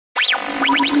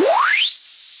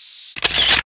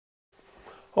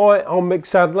Hi, I'm Mick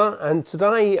Sadler, and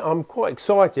today I'm quite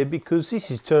excited because this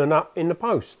is turned up in the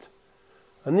post,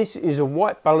 and this is a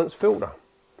white balance filter.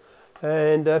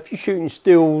 And if you're shooting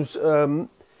stills,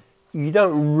 you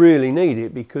don't really need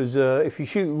it, because if you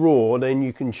shoot raw, then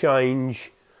you can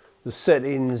change the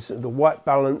settings, the white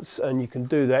balance, and you can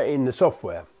do that in the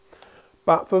software.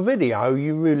 But for video,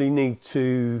 you really need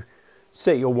to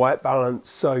set your white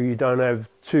balance so you don't have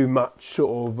too much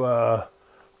sort of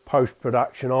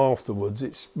post-production afterwards.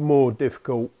 It's more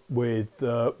difficult with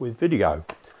video.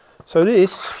 So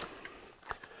this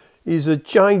is a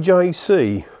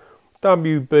JJC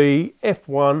WB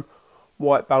F1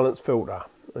 white balance filter.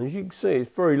 And as you can see,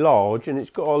 it's very large, and it's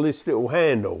got all this little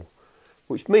handle,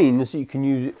 which means you can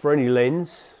use it for any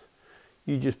lens.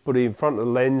 You just put it in front of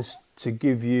the lens to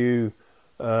give you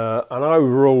an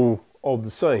overall of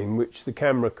the scene, which the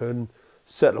camera can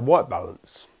set the white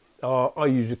balance. I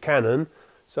use a Canon,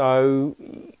 so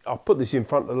I'll put this in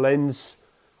front of the lens,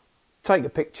 take a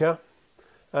picture,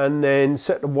 and then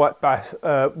set the white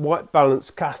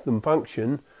balance custom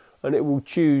function, and it will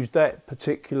choose that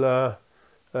particular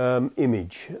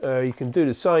image. You can do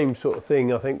the same sort of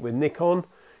thing, I think, with Nikon.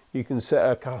 You can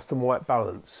set a custom white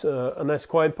balance, and that's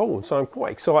quite important. So I'm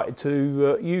quite excited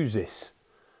to use this.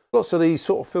 Lots of these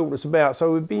sort of filters about,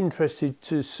 so we'd be interested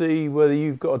to see whether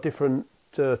you've got a different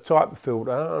type of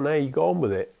filter and how you go on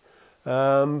with it.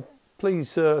 Please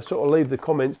sort of leave the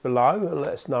comments below and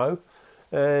let us know,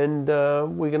 and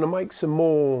we're going to make some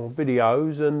more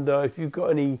videos, and if you've got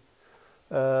any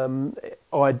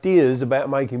ideas about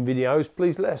making videos,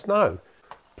 please let us know.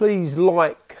 Please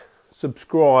like,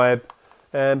 subscribe,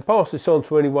 and pass this on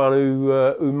to anyone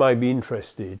who may be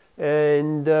interested,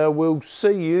 and we'll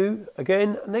see you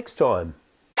again next time.